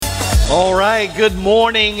All right, good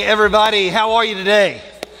morning, everybody. How are you today?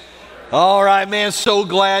 All right, man, so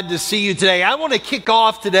glad to see you today. I want to kick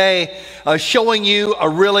off today showing you a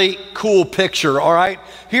really cool picture, all right?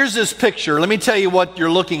 Here's this picture. Let me tell you what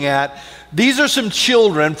you're looking at. These are some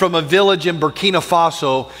children from a village in Burkina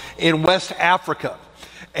Faso in West Africa.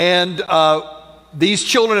 And these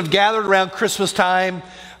children have gathered around Christmas time.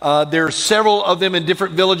 There are several of them in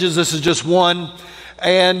different villages. This is just one.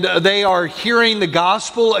 And they are hearing the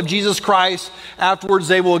gospel of Jesus Christ. Afterwards,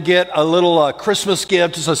 they will get a little Christmas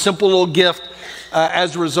gift, just a simple little gift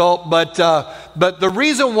as a result. But the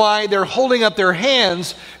reason why they're holding up their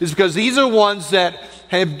hands is because these are ones that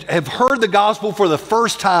have heard the gospel for the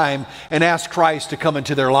first time and asked Christ to come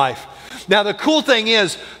into their life. Now, the cool thing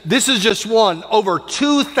is, this is just one. Over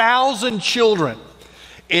 2,000 children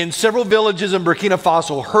in several villages in Burkina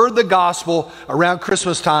Faso heard the gospel around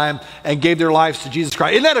Christmas time and gave their lives to Jesus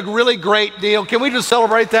Christ. Isn't that a really great deal? Can we just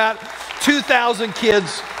celebrate that? 2,000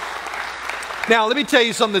 kids. Now, let me tell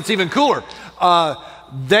you something that's even cooler.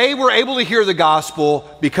 They were able to hear the gospel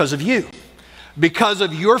because of you. Because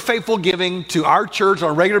of your faithful giving to our church on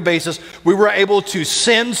a regular basis, we were able to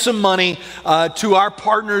send some money to our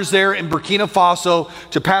partners there in Burkina Faso,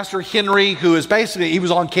 to Pastor Henry, who is basically, he was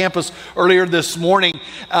on campus earlier this morning,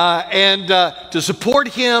 and to support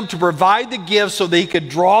him, to provide the gifts so that he could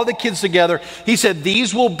draw the kids together. He said,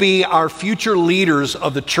 these will be our future leaders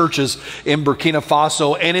of the churches in Burkina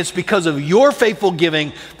Faso, and it's because of your faithful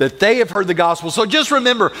giving that they have heard the gospel. So just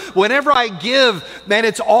remember, whenever I give, man,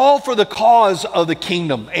 it's all for the cause of the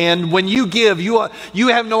kingdom. And when you give, you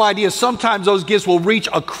have no idea. Sometimes those gifts will reach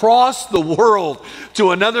across the world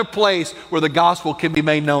to another place where the gospel can be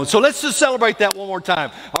made known. So let's just celebrate that one more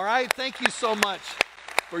time. All right? Thank you so much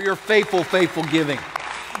for your faithful giving.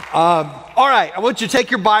 All right. I want you to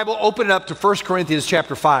take your Bible, open it up to 1 Corinthians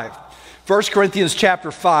chapter 5. 1 Corinthians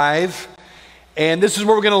chapter 5. And this is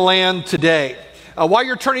where we're going to land today. While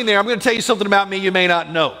you're turning there, I'm going to tell you something about me you may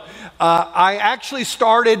not know. I actually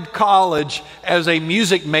started college as a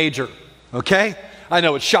music major, okay? I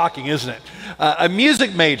know, it's shocking, isn't it? A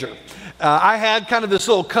music major. I had kind of this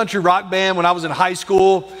little country rock band when I was in high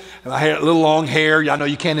school. I had a little long hair. I know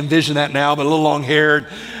you can't envision that now, but a little long haired.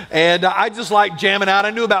 And I just liked jamming out. I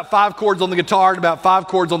knew about 5 chords on the guitar and about 5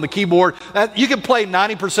 chords on the keyboard. You can play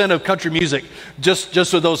 90% of country music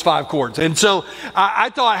just with those 5 chords. And so I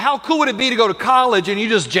thought, how cool would it be to go to college and you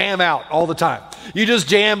just jam out all the time? You just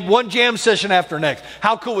jam, one jam session after next.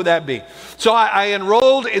 How cool would that be? So I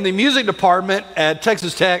enrolled in the music department at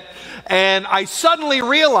Texas Tech, and I suddenly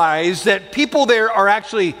realized that people there are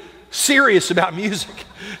actually serious about music.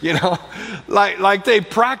 You know, like they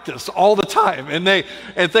practice all the time,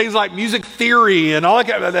 and things like music theory and all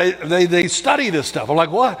that. They study this stuff. I'm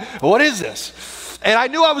like, what is this? And I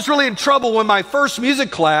knew I was really in trouble when my first music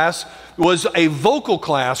class was a vocal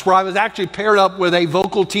class where I was actually paired up with a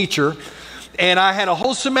vocal teacher, and I had a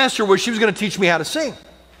whole semester where she was going to teach me how to sing.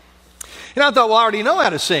 And I thought, well, I already know how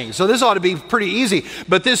to sing, so this ought to be pretty easy.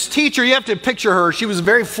 But this teacher, you have to picture her. She was a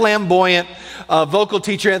very flamboyant vocal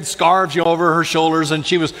teacher, had scarves over her shoulders, and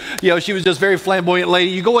she was just very flamboyant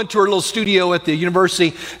lady. You go into her little studio at the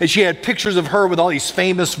university, and she had pictures of her with all these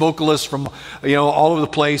famous vocalists from, all over the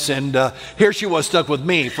place. And here she was stuck with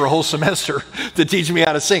me for a whole semester to teach me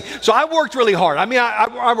how to sing. So I worked really hard. I mean,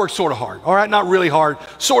 I worked sort of hard, all right? Not really hard,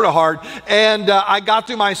 sort of hard. And I got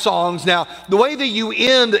through my songs. Now, the way that you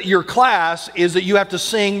end your class is that you have to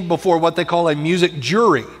sing before what they call a music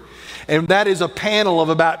jury. And that is a panel of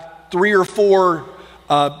about 3 or 4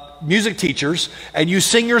 music teachers, and you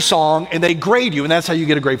sing your song and they grade you, and that's how you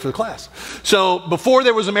get a grade for the class. So before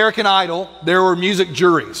there was American Idol, there were music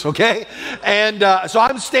juries, okay? And so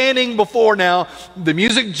I'm standing before now the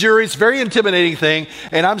music jury. It's a very intimidating thing,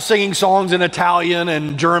 and I'm singing songs in Italian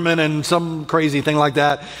and German and some crazy thing like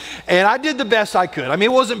that. And I did the best I could. I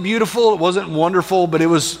mean, it wasn't beautiful, it wasn't wonderful, but it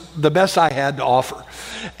was the best I had to offer.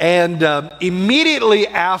 And immediately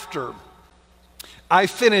after I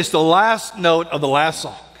finished the last note of the last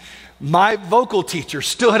song, my vocal teacher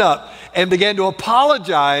stood up and began to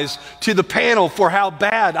apologize to the panel for how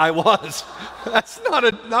bad I was. That's not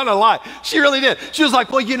a lie. She really did. She was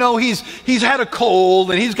like, well, he's had a cold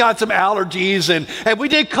and he's got some allergies, and we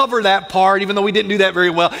did cover that part, even though we didn't do that very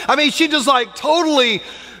well. I mean, she just like totally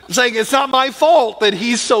saying it's not my fault that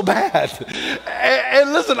he's so bad.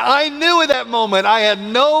 And listen, I knew at that moment I had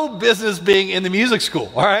no business being in the music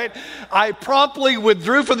school, all right? I promptly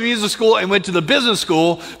withdrew from the music school and went to the business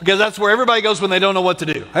school because that's where everybody goes when they don't know what to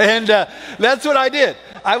do. And that's what I did.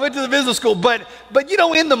 I went to the business school, but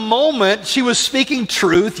in the moment, she was speaking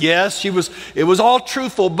truth. Yes, it was all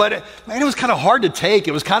truthful, but man, it was kind of hard to take.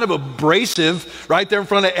 It was kind of abrasive right there in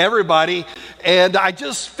front of everybody. And I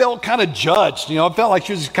just felt kind of judged. I felt like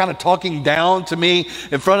she was kind of talking down to me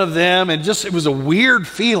in front of them. And it was a weird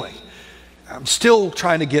feeling. I'm still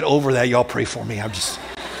trying to get over that. Y'all pray for me. I'm just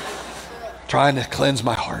trying to cleanse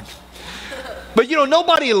my heart. But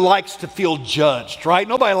nobody likes to feel judged, right?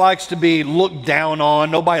 Nobody likes to be looked down on.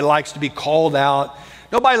 Nobody likes to be called out.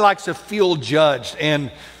 Nobody likes to feel judged.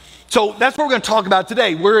 And so that's what we're going to talk about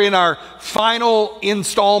today. We're in our final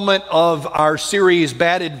installment of our series,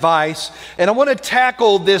 Bad Advice. And I want to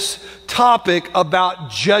tackle this topic about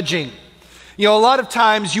judging. A lot of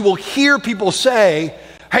times you will hear people say,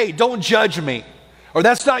 hey, don't judge me. Or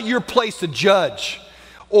that's not your place to judge.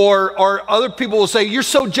 Or other people will say, you're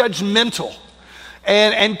so judgmental.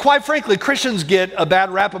 And quite frankly, Christians get a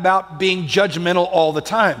bad rap about being judgmental all the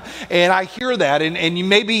time. And I hear that. And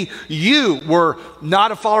maybe you were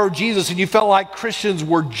not a follower of Jesus and you felt like Christians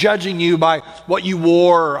were judging you by what you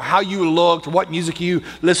wore, or how you looked, or what music you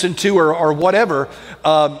listened to, or whatever.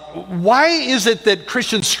 Why is it that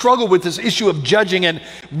Christians struggle with this issue of judging, and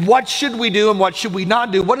what should we do and what should we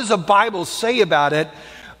not do? What does the Bible say about it?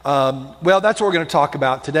 Well, that's what we're going to talk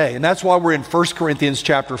about today. And that's why we're in 1 Corinthians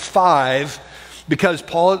chapter 5. Because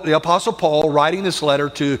the Apostle Paul, writing this letter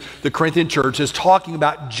to the Corinthian church, is talking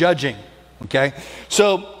about judging, okay?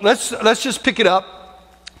 So let's just pick it up.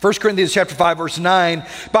 1 Corinthians chapter 5, verse 9.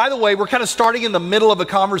 By the way, we're kind of starting in the middle of a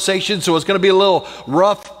conversation, so it's going to be a little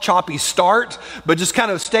rough, choppy start, but just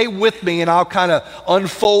kind of stay with me and I'll kind of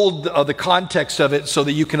unfold the context of it so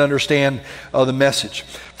that you can understand the message.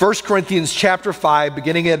 1 Corinthians chapter 5,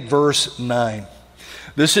 beginning at verse 9.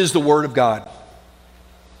 This is the word of God.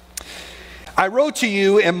 I wrote to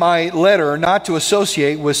you in my letter not to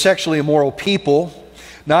associate with sexually immoral people,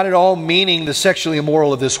 not at all meaning the sexually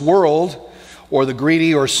immoral of this world, or the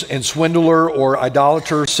greedy and swindler or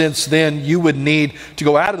idolater, since then you would need to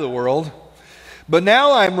go out of the world. But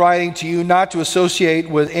now I'm writing to you not to associate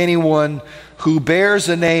with anyone who bears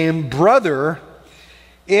the name brother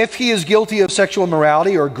if he is guilty of sexual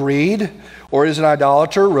immorality or greed, or is an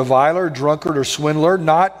idolater, reviler, drunkard, or swindler,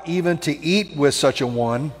 not even to eat with such a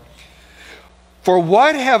one. For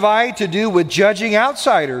what have I to do with judging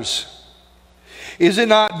outsiders? Is it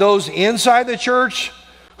not those inside the church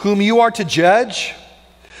whom you are to judge?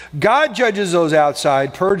 God judges those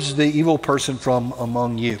outside, purges the evil person from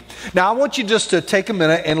among you. Now I want you just to take a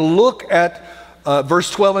minute and look at verse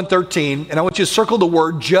 12 and 13, and I want you to circle the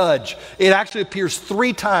word judge. It actually appears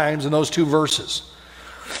 3 times in those 2 verses.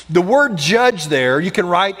 The word judge there, you can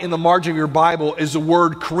write in the margin of your Bible, is the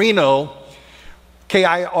word krino,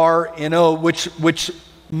 K-I-R-N-O, which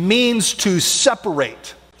means to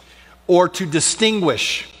separate or to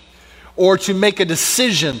distinguish or to make a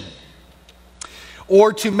decision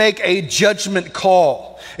or to make a judgment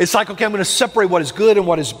call. It's like, okay, I'm going to separate what is good and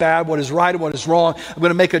what is bad, what is right and what is wrong. I'm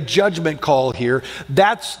going to make a judgment call here.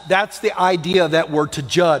 That's the idea of that word, to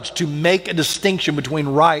judge, to make a distinction between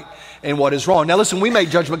right and what is wrong. Now listen, we make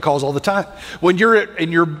judgment calls all the time. When you're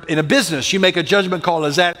in a business, you make a judgment call.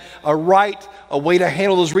 Is that a way to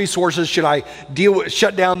handle those resources? Should I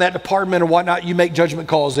shut down that department or whatnot? You make judgment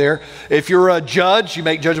calls there. If you're a judge, you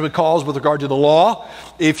make judgment calls with regard to the law.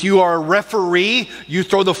 If you are a referee, you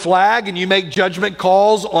throw the flag and you make judgment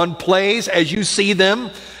calls on plays as you see them.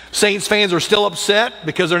 Saints fans are still upset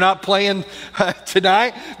because they're not playing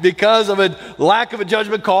tonight because of a lack of a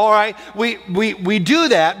judgment call. All right, we do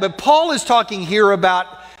that, but Paul is talking here about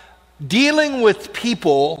dealing with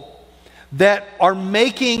people that are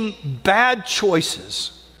making bad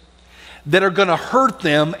choices that are going to hurt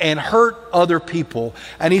them and hurt other people.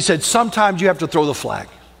 And he said, sometimes you have to throw the flag.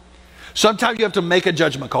 Sometimes you have to make a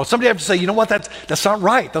judgment call. Sometimes you have to say, you know what, that's not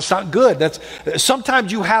right. That's not good.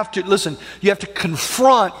 Sometimes you have to, listen, you have to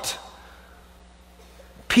confront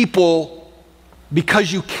people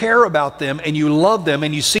because you care about them and you love them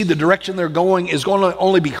and you see the direction they're going is going to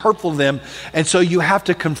only be hurtful to them. And so you have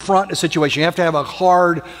to confront a situation. You have to have a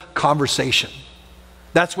hard conversation.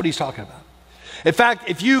 That's what he's talking about. In fact,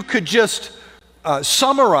 if you could just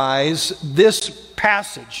summarize this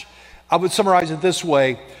passage, I would summarize it this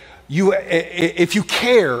way. If you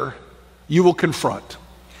care, you will confront.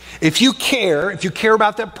 If you care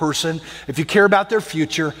about that person, if you care about their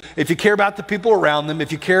future, if you care about the people around them,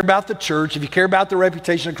 if you care about the church, if you care about the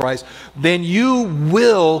reputation of Christ, then you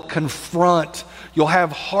will confront. You'll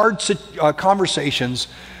have hard conversations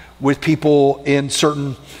with people in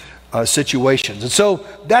certain situations. And so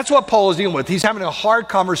that's what Paul is dealing with. He's having a hard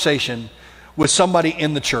conversation with somebody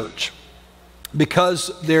in the church.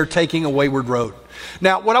 because they're taking a wayward road.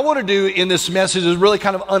 Now, what I want to do in this message is really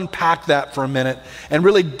kind of unpack that for a minute and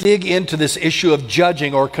really dig into this issue of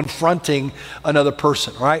judging or confronting another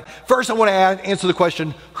person, right? First, I want to answer the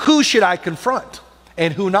question, who should I confront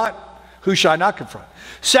and who not? Who should I not confront?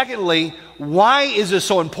 Secondly, why is this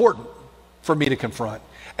so important for me to confront?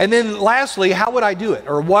 And then lastly, how would I do it?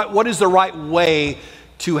 Or what is the right way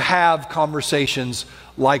to have conversations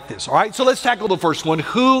like this? All right, so let's tackle the first one.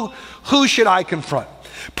 Who should I confront?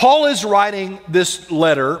 Paul is writing this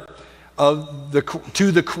letter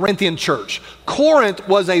to the Corinthian church. Corinth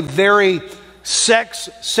was a very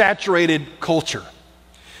sex-saturated culture.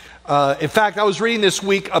 In fact, I was reading this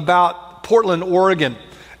week about Portland, Oregon,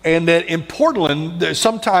 and that in Portland,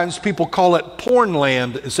 sometimes people call it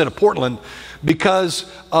Pornland instead of Portland because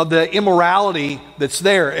of the immorality that's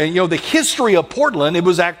there. And the history of Portland, it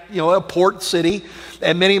was a port city,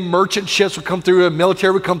 and many merchant ships would come through, and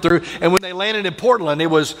military would come through, and when they landed in Portland, it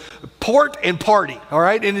was port and party, all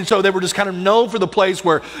right? And so they were just kind of known for the place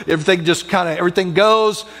where everything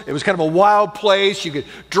goes. It was kind of a wild place. You could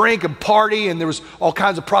drink and party, and there was all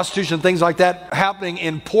kinds of prostitution and things like that happening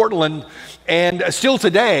in Portland. And still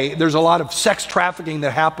today, there's a lot of sex trafficking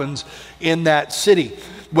that happens in that city.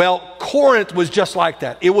 Well, Corinth was just like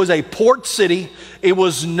that. It was a port city. It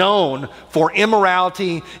was known for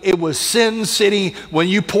immorality. It was sin city. When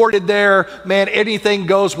you ported there, man, anything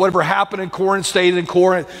goes. Whatever happened in Corinth stayed in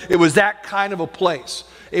Corinth. It was that kind of a place.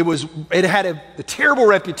 It had a terrible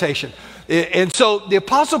reputation. And so the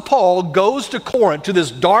Apostle Paul goes to Corinth, to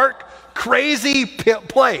this dark, crazy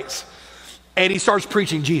place, and he starts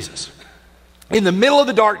preaching Jesus. In the middle of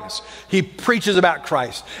the darkness, he preaches about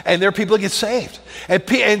Christ, and there are people that get saved.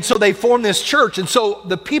 And so they form this church. And so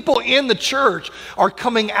the people in the church are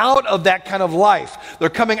coming out of that kind of life. They're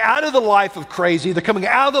coming out of the life of crazy. They're coming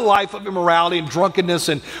out of the life of immorality and drunkenness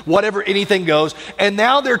and whatever, anything goes. And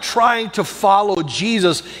now they're trying to follow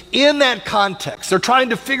Jesus in that context. They're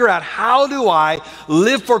trying to figure out, how do I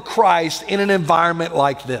live for Christ in an environment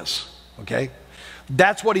like this? Okay?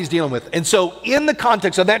 That's what he's dealing with. And so in the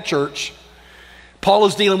context of that church, Paul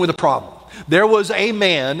is dealing with a problem. There was a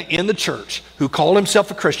man in the church who called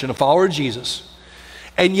himself a Christian, a follower of Jesus,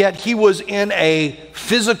 and yet he was in a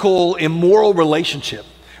physical, immoral relationship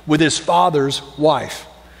with his father's wife.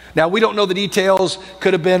 Now, we don't know the details.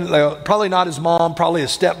 Could have been probably not his mom, probably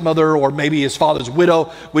his stepmother, or maybe his father's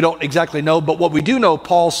widow. We don't exactly know. But what we do know,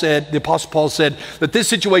 the Apostle Paul said that this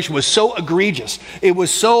situation was so egregious. It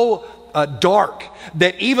was so dark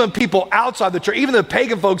that even people outside the church, even the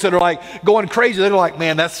pagan folks that are like going crazy, they're like,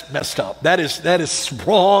 man, that's messed up. That is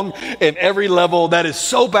wrong in every level. That is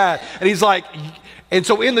so bad. And he's like, and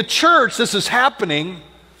so in the church, this is happening,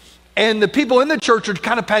 and the people in the church are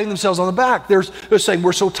kind of patting themselves on the back. They're saying,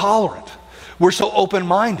 we're so tolerant. We're so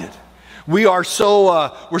open-minded. We're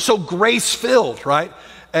so grace-filled, right?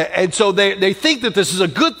 And so they think that this is a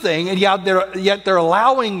good thing, and yet they're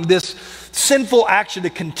allowing this sinful action to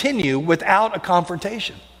continue without a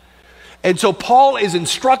confrontation. And so Paul is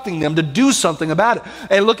instructing them to do something about it.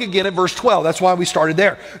 And look again at verse 12. That's why we started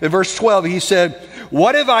there. In verse 12, he said,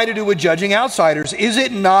 what have I to do with judging outsiders? Is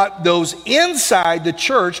it not those inside the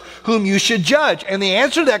church whom you should judge? And the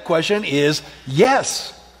answer to that question is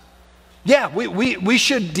yes. Yeah, we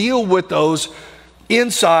should deal with those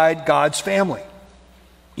inside God's family.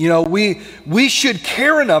 We should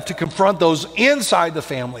care enough to confront those inside the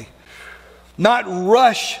family, not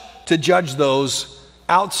rush to judge those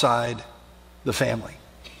outside the family.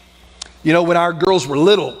 When our girls were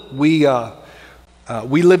little, we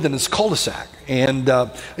lived in this cul-de-sac, and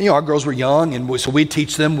our girls were young, and so we'd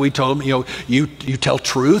teach them. We told them, you tell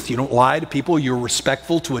truth, you don't lie to people, you're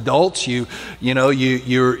respectful to adults, there's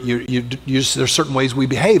certain ways we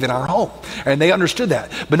behave in our home, and they understood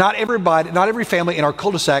that. But not every family in our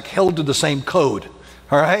cul-de-sac held to the same code.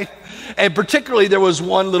 All right? And particularly there was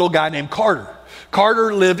one little guy named Carter.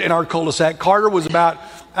 Carter lived in our cul-de-sac. Carter was about,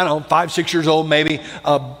 5, 6 years old maybe,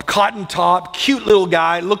 a cotton top, cute little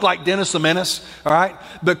guy, looked like Dennis the Menace, all right?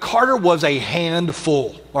 But Carter was a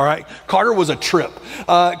handful, all right? Carter was a trip.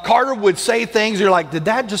 Carter would say things, you're like, did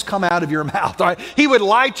that just come out of your mouth, all right? He would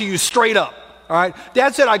lie to you straight up. All right,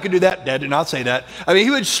 Dad said I could do that. Dad did not say that. I mean,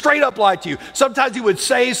 he would straight up lie to you. Sometimes he would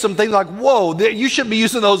say some things like, whoa, you shouldn't be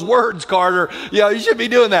using those words, Carter. You shouldn't be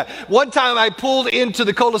doing that. One time I pulled into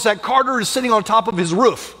the cul-de-sac. Carter is sitting on top of his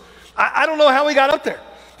roof. I don't know how he got up there.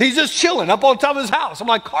 He's just chilling up on top of his house. I'm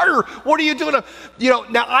like, Carter, what are you doing?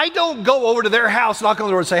 Now I don't go over to their house, knock on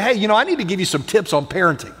the door and say, hey, I need to give you some tips on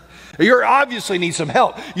parenting. You obviously need some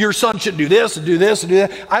help. Your son should do this and do this and do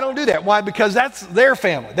that. I don't do that. Why? Because that's their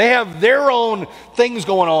family. They have their own things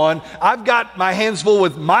going on. I've got my hands full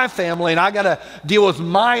with my family, and I got to deal with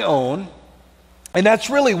my own. And that's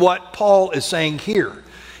really what Paul is saying here.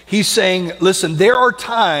 He's saying, listen, there are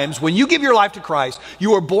times when you give your life to Christ,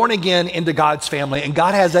 you are born again into God's family, and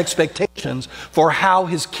God has expectations for how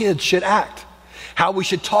his kids should act, how we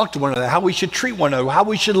should talk to one another, how we should treat one another, how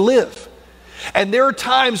we should live. And there are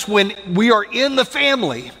times when we are in the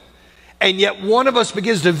family, and yet one of us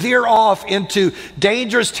begins to veer off into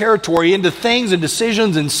dangerous territory, into things and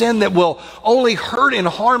decisions and sin that will only hurt and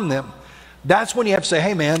harm them. That's when you have to say,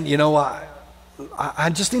 hey man, you know, I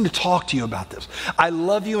just need to talk to you about this. I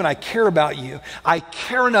love you and I care about you. I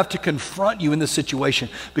care enough to confront you in this situation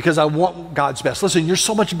because I want God's best. Listen, you're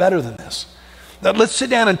so much better than this. Now, let's sit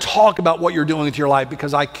down and talk about what you're doing with your life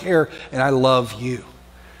because I care and I love you.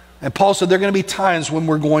 And Paul said there are going to be times when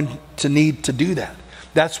we're going to need to do that.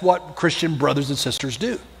 That's what Christian brothers and sisters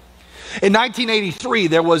do. In 1983,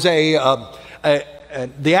 there was the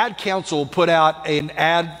Ad Council put out an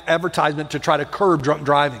advertisement to try to curb drunk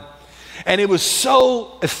driving. And it was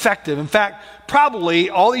so effective. In fact,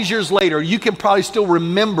 probably all these years later, you can probably still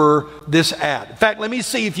remember this ad. In fact, let me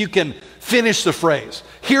see if you can finish the phrase.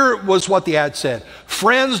 Here was what the ad said.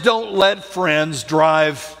 Friends don't let friends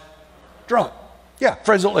drive drunk. Yeah,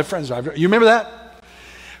 friends don't let friends drive drunk. You remember that?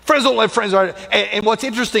 Friends don't let friends drive drunk. And what's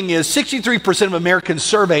interesting is 63% of Americans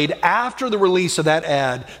surveyed after the release of that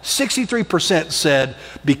ad, 63% said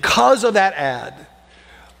because of that ad,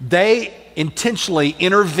 they intentionally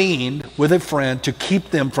intervened with a friend to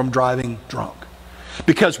keep them from driving drunk.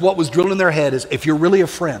 Because what was drilled in their head is if you're really a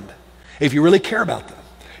friend, if you really care about them,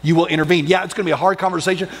 you will intervene. Yeah, it's going to be a hard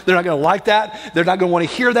conversation. They're not going to like that. They're not going to want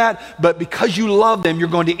to hear that. But because you love them, you're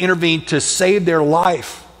going to intervene to save their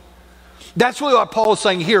life. That's really what Paul is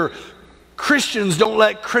saying here. Christians don't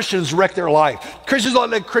let Christians wreck their life. Christians don't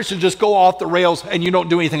let Christians just go off the rails and you don't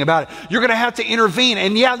do anything about it. You're going to have to intervene.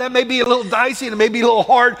 And yeah, that may be a little dicey and it may be a little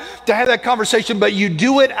hard to have that conversation, but you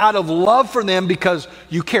do it out of love for them because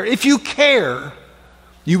you care. If you care,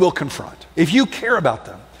 you will confront. If you care about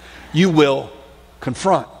them, you will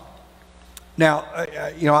confront. Now,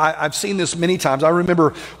 I've seen this many times. I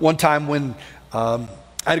remember one time when I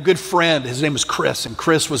had a good friend. His name was Chris, and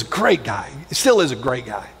Chris was a great guy. He still is a great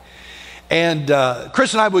guy. And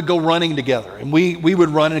Chris and I would go running together, and we would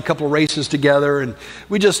run in a couple of races together, and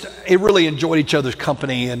it really enjoyed each other's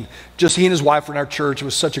company, and just he and his wife were in our church. It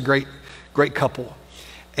was such a great couple,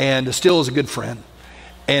 and still is a good friend.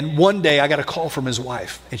 And one day I got a call from his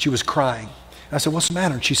wife, and she was crying. And I said, what's the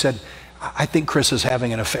matter? And she said, I think Chris is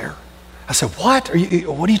having an affair. I said, what are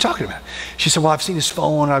you talking about? She said, well, I've seen his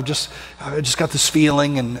phone. I just got this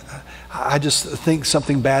feeling, and I just think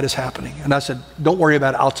something bad is happening. And I said, don't worry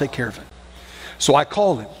about it. I'll take care of it. So I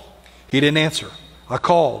called him. He didn't answer. I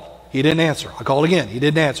called. He didn't answer. I called again. He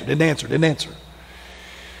didn't answer.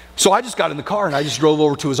 So I just got in the car and I just drove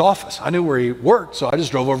over to his office. I knew where he worked, so I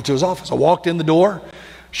just drove over to his office. I walked in the door,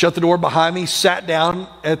 shut the door behind me, sat down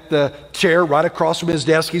at the chair right across from his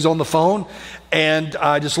desk. He's on the phone, and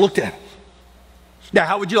I just looked at him. Now,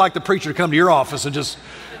 how would you like the preacher to come to your office and just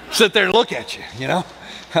sit there and look at you, you know?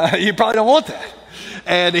 You probably don't want that.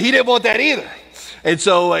 And he didn't want that either. And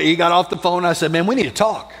so he got off the phone, and I said, man, we need to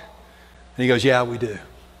talk. And he goes, yeah, we do.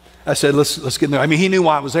 I said, let's get in there. I mean, he knew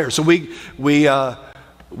why I was there. So we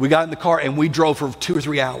got in the car, and we drove for 2 or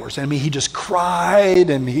 3 hours. And I mean, he just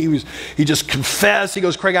cried, and he just confessed. He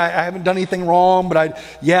goes, Craig, I haven't done anything wrong, but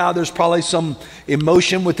there's probably some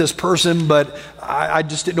emotion with this person, but I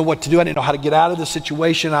just didn't know what to do. I didn't know how to get out of the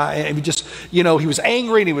situation. And he was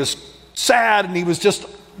angry, and he was sad, and he was just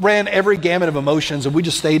ran every gamut of emotions, and we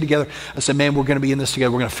just stayed together. I said, man, we're going to be in this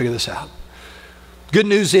together. We're going to figure this out. Good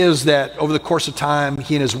news is that over the course of time,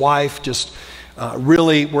 he and his wife just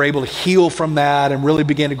really were able to heal from that and really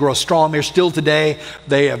began to grow strong. They're still today.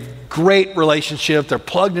 They have great relationship. They're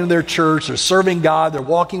plugged into their church. They're serving God. They're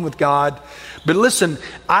walking with God. But listen,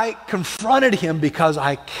 I confronted him because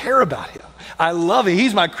I care about him. I love him.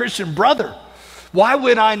 He's my Christian brother. Why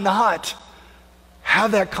would I not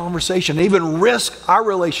have that conversation, even risk our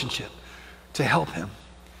relationship to help him?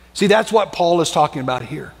 See, that's what Paul is talking about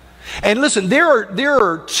here. And listen, there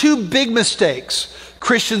are two big mistakes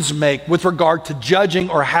Christians make with regard to judging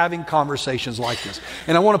or having conversations like this.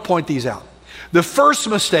 And I want to point these out. The first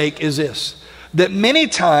mistake is this, that many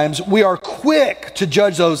times we are quick to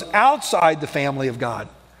judge those outside the family of God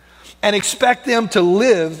and expect them to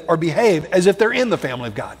live or behave as if they're in the family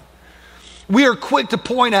of God. We are quick to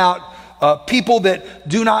point out people that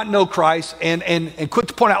do not know Christ and quick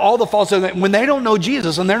to point out all the faults of them when they don't know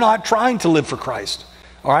Jesus and they're not trying to live for Christ.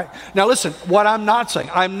 All right? Now listen, what I'm not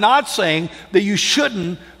saying that you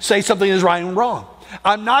shouldn't say something is right and wrong.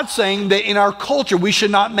 I'm not saying that in our culture we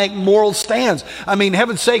should not make moral stands. I mean,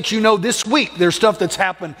 heaven's sakes, this week there's stuff that's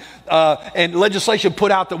happened and legislation put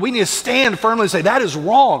out that we need to stand firmly and say that is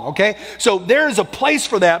wrong, okay? So there is a place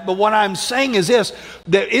for that, but what I'm saying is this,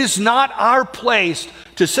 that it is not our place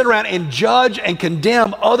to sit around and judge and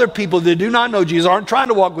condemn other people that do not know Jesus, aren't trying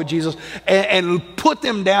to walk with Jesus, and put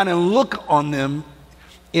them down and look on them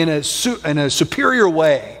in a superior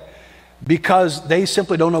way, because they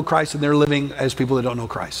simply don't know Christ and they're living as people that don't know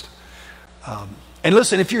Christ. And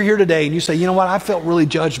listen, if you're here today and you say, you know what, I felt really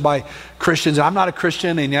judged by Christians. I'm not a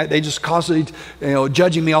Christian and they just constantly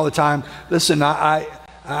judging me all the time. Listen,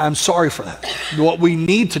 I'm sorry for that. What we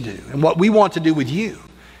need to do and what we want to do with you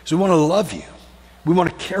is we want to love you. We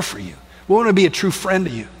want to care for you. We want to be a true friend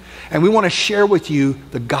to you. And we want to share with you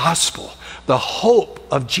the gospel, the hope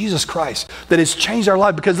of Jesus Christ that has changed our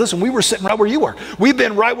life. Because listen, we were sitting right where you were. We've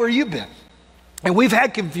been right where you've been. And we've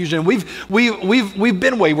had confusion. We've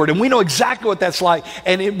been wayward, and we know exactly what that's like.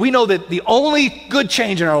 And we know that the only good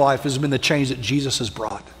change in our life has been the change that Jesus has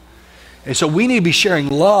brought. And so we need to be sharing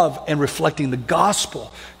love and reflecting the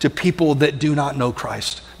gospel to people that do not know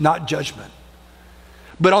Christ, not judgment.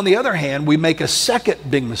 But on the other hand, we make a second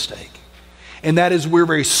big mistake, and that is we're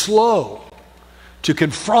very slow to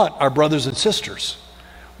confront our brothers and sisters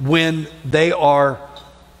when they are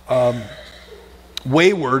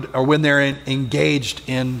wayward or when they're engaged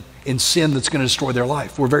in sin that's going to destroy their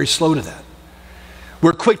life. We're very slow to that.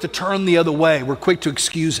 We're quick to turn the other way. We're quick to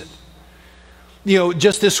excuse it.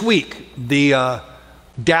 Just this week, the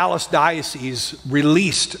Dallas Diocese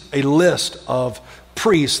released a list of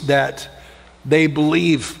priests that they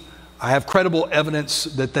believe have credible evidence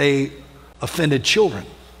that they offended children.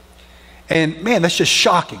 And man, that's just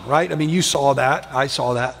shocking, right? I mean, you saw that. I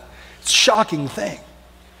saw that. It's a shocking thing.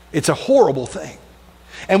 It's a horrible thing.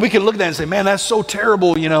 And we can look at that and say, man, that's so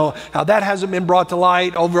terrible, how that hasn't been brought to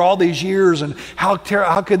light over all these years, and how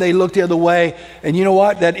could they look the other way? And you know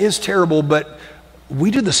what? That is terrible, but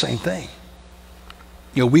we do the same thing.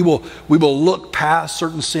 We will look past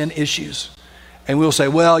certain sin issues, and we'll say,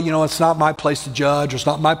 well, it's not my place to judge, or it's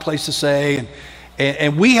not my place to say,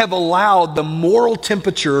 and we have allowed the moral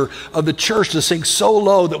temperature of the church to sink so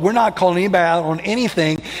low that we're not calling anybody out on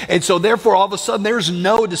anything. And so therefore, all of a sudden, there's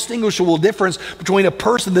no distinguishable difference between a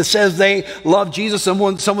person that says they love Jesus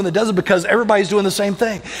and someone that doesn't, because everybody's doing the same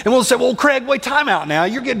thing. And we'll say, well, Craig, wait, time out now.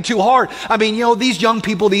 You're getting too hard. I mean, these young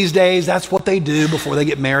people these days, that's what they do before they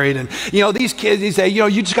get married. And, these kids, they say,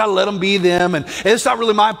 you just got to let them be them. And it's not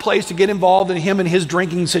really my place to get involved in him and his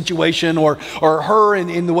drinking situation or her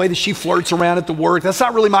in the way that she flirts around at the work. That's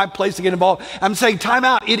not really my place to get involved. I'm saying time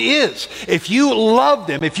out. It is. If you love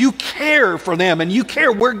them, if you care for them, and you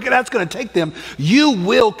care where that's going to take them, you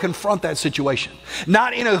will confront that situation.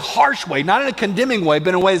 Not in a harsh way, not in a condemning way, but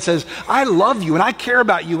in a way that says, I love you and I care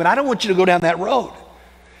about you and I don't want you to go down that road.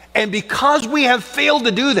 And because we have failed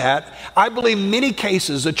to do that, I believe in many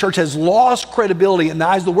cases the church has lost credibility in the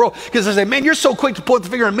eyes of the world, because they say, man, you're so quick to point the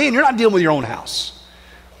finger at me and you're not dealing with your own house.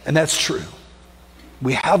 And that's true.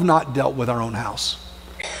 We have not dealt with our own house.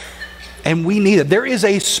 And we need it. There is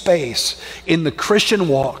a space in the Christian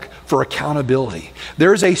walk for accountability.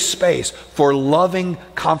 There's a space for loving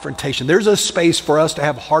confrontation. There's a space for us to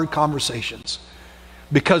have hard conversations,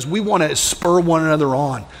 because we want to spur one another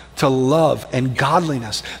on to love and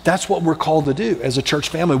godliness. That's what we're called to do as a church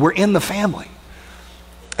family. We're in the family.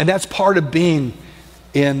 And that's part of being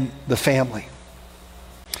in the family.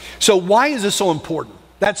 So why is this so important?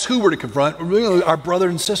 That's who we're to confront, our brother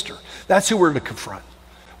and sister. That's who we're to confront.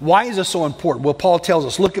 Why is this so important? Well, Paul tells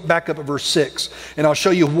us, look back up at verse 6, and I'll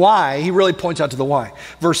show you why. He really points out to the why.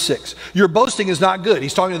 Verse 6, your boasting is not good.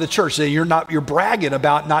 He's talking to the church, saying you're bragging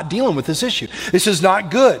about not dealing with this issue. This is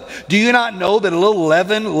not good. Do you not know that a little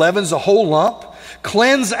leaven leavens the whole lump?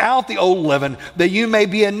 Cleanse out the old leaven, that you may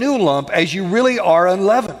be a new lump, as you really are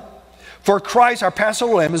unleavened. For Christ, our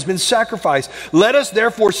Passover lamb, has been sacrificed. Let us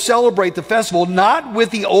therefore celebrate the festival, not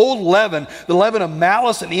with the old leaven, the leaven of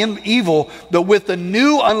malice and evil, but with the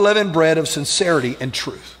new unleavened bread of sincerity and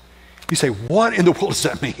truth. You say, what in the world does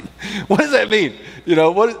that mean? What does that mean?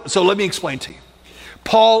 So let me explain to you.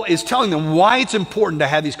 Paul is telling them why it's important to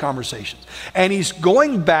have these conversations. And he's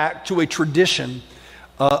going back to a tradition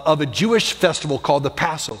of a Jewish festival called the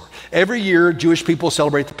Passover. Every year, Jewish people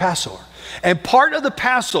celebrate the Passover. And part of the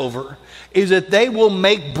Passover is that they will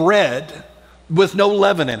make bread with no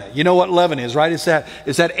leaven in it. You know what leaven is, right? It's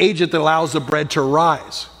that agent that allows the bread to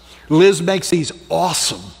rise. Liz makes these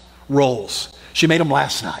awesome rolls. She made them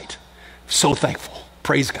last night. So thankful.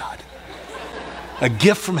 Praise God. A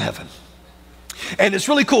gift from heaven. And it's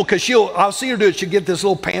really cool because I'll see her do it. She'll get this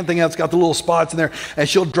little pan thing out. It's got the little spots in there. And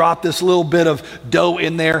she'll drop this little bit of dough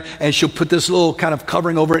in there. And she'll put this little kind of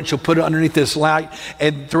covering over it. And she'll put it underneath this light.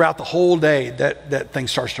 And throughout the whole day, that thing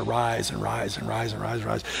starts to rise and rise and rise and rise and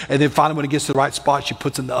rise. And then finally when it gets to the right spot, she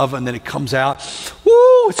puts it in the oven. And then it comes out.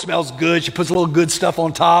 Woo, it smells good. She puts a little good stuff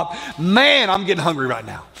on top. Man, I'm getting hungry right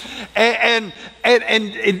now. And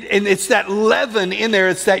it's that leaven in there.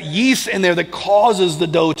 It's that yeast in there that causes the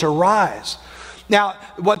dough to rise. Now,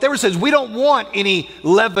 what they were saying is we don't want any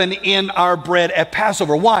leaven in our bread at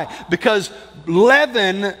Passover. Why? Because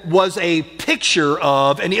leaven was a picture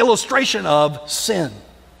of, an illustration of sin.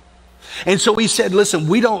 And so we said, listen,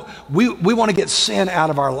 we want to get sin out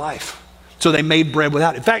of our life. So they made bread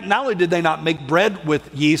without it. In fact, not only did they not make bread with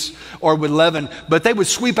yeast or with leaven, but they would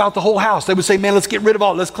sweep out the whole house. They would say, man, let's get rid of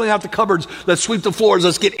all. Let's clean out the cupboards. Let's sweep the floors.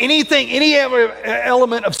 Let's get anything, any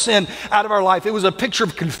element of sin out of our life. It was a picture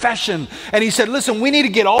of confession. And he said, listen, we need to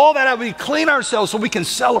get all that out. We clean ourselves so we can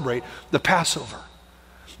celebrate the Passover.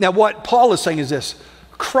 Now, what Paul is saying is this: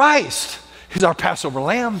 Christ is our Passover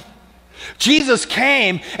lamb. Jesus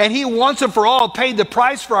came and he once and for all paid the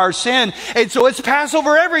price for our sin. And so it's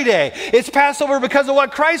Passover every day. It's Passover because of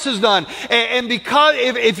what Christ has done. And because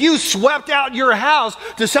if you swept out your house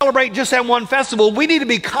to celebrate just that one festival, we need to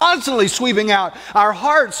be constantly sweeping out our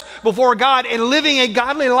hearts before God and living a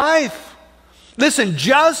godly life. Listen,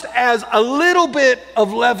 just as a little bit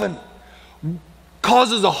of leaven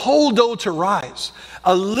causes the whole dough to rise,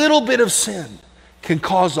 a little bit of sin can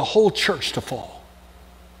cause the whole church to fall.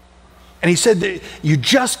 And he said that you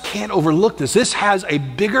just can't overlook this. This has a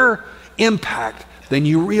bigger impact than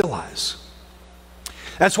you realize.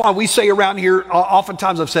 That's why we say around here,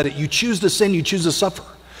 oftentimes I've said it, you choose to sin, you choose to suffer.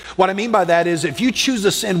 What I mean by that is if you choose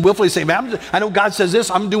to sin willfully, say, man, I know God says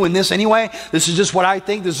this, I'm doing this anyway, this is just what I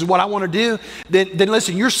think, this is what I want to do, then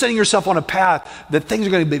listen, you're setting yourself on a path that things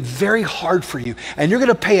are going to be very hard for you, and you're going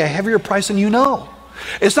to pay a heavier price than you know.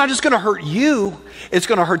 It's not just going to hurt you, it's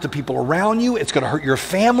going to hurt the people around you, it's going to hurt your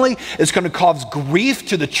family, it's going to cause grief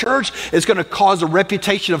to the church, it's going to cause the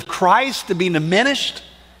reputation of Christ to be diminished.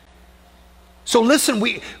 So listen,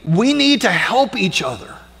 we need to help each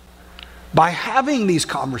other by having these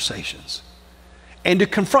conversations and to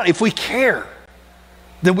confront. If we care,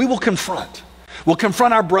 then we will confront. We'll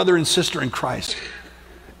confront our brother and sister in Christ.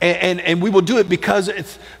 And we will do it because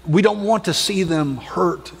we don't want to see them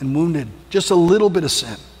hurt and wounded. Just a little bit of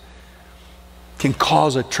sin can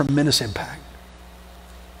cause a tremendous impact.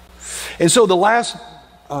 And so the last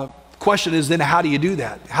question is then, how do you do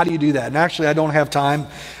that? How do you do that? And actually, I don't have time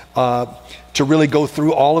to really go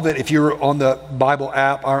through all of it. If you're on the Bible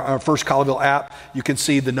app, our First Colleyville app, you can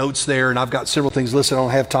see the notes there. And I've got several things listed. I don't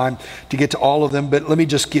have time to get to all of them. But let me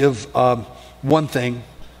just give one thing.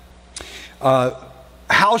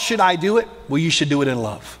 How should I do it? Well, you should do it in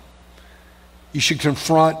love. You should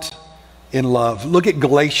confront in love. Look at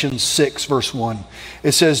Galatians 6, verse 1.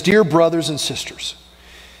 It says, dear brothers and sisters,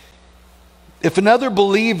 if another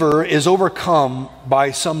believer is overcome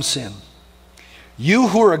by some sin, you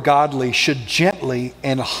who are godly should gently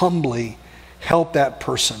and humbly help that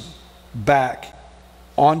person back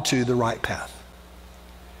onto the right path.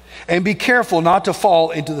 And be careful not to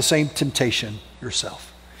fall into the same temptation yourself.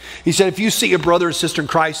 He said, if you see a brother or sister in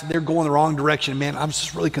Christ and they're going the wrong direction, man, I'm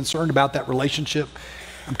just really concerned about that relationship.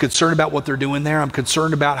 I'm concerned about what they're doing there. I'm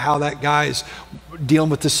concerned about how that guy's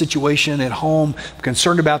dealing with the situation at home. I'm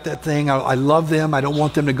concerned about that thing. I love them. I don't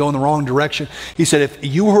want them to go in the wrong direction. He said, if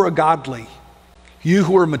you who are godly, you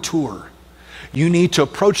who are mature, you need to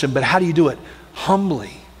approach them. But how do you do it?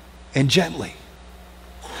 Humbly and gently.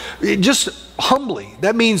 Just humbly.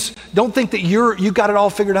 That means don't think that you got it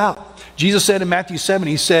all figured out. Jesus said in Matthew 7,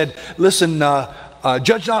 he said, listen,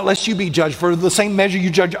 judge not lest you be judged. For the same measure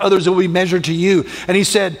you judge others, it will be measured to you. And he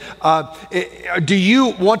said, do you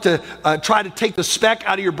want to try to take the speck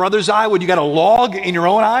out of your brother's eye when you got a log in your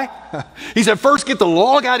own eye? He said, first get the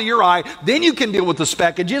log out of your eye, then you can deal with the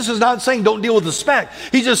speck. And Jesus is not saying don't deal with the speck.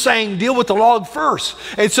 He's just saying deal with the log first.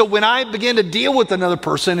 And so when I begin to deal with another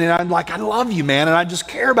person and I'm like, I love you, man, and I just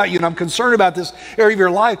care about you and I'm concerned about this area of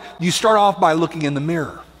your life, you start off by looking in the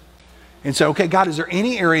mirror and say, okay, God, is there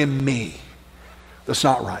any area in me that's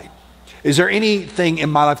not right? Is there anything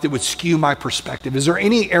in my life that would skew my perspective? Is there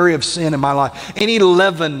any area of sin in my life, any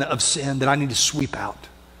leaven of sin that I need to sweep out?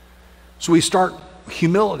 So we start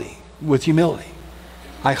with humility.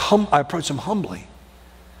 I approach them humbly.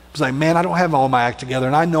 It's like, man, I don't have all my act together,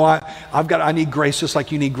 and I know I need grace just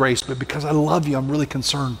like you need grace, but because I love you, I'm really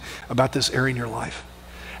concerned about this area in your life.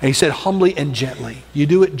 And he said, humbly and gently. You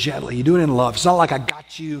do it gently. You do it in love. It's not like I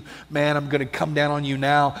got you, man, I'm going to come down on you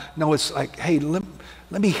now. No, it's like, hey, let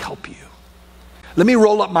me help you. Let me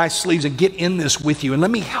roll up my sleeves and get in this with you, and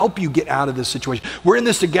let me help you get out of this situation. We're in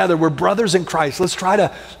this together. We're brothers in Christ. Let's try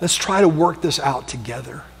to work this out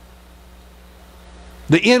together.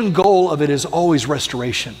 The end goal of it is always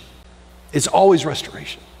restoration. It's always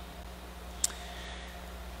restoration.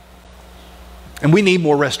 And we need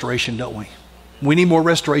more restoration, don't we? We need more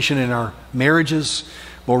restoration in our marriages,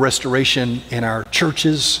 more restoration in our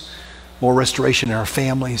churches, more restoration in our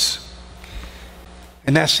families.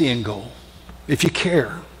 And that's the end goal. If you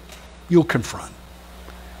care, you'll confront.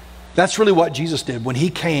 That's really what Jesus did. When he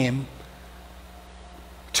came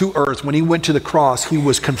to earth, when he went to the cross, he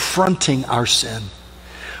was confronting our sin.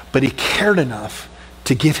 But he cared enough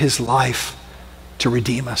to give his life to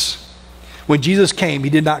redeem us. When Jesus came, he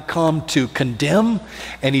did not come to condemn,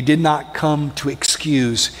 and he did not come to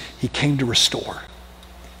excuse. He came to restore.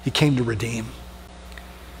 He came to redeem.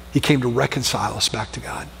 He came to reconcile us back to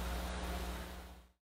God.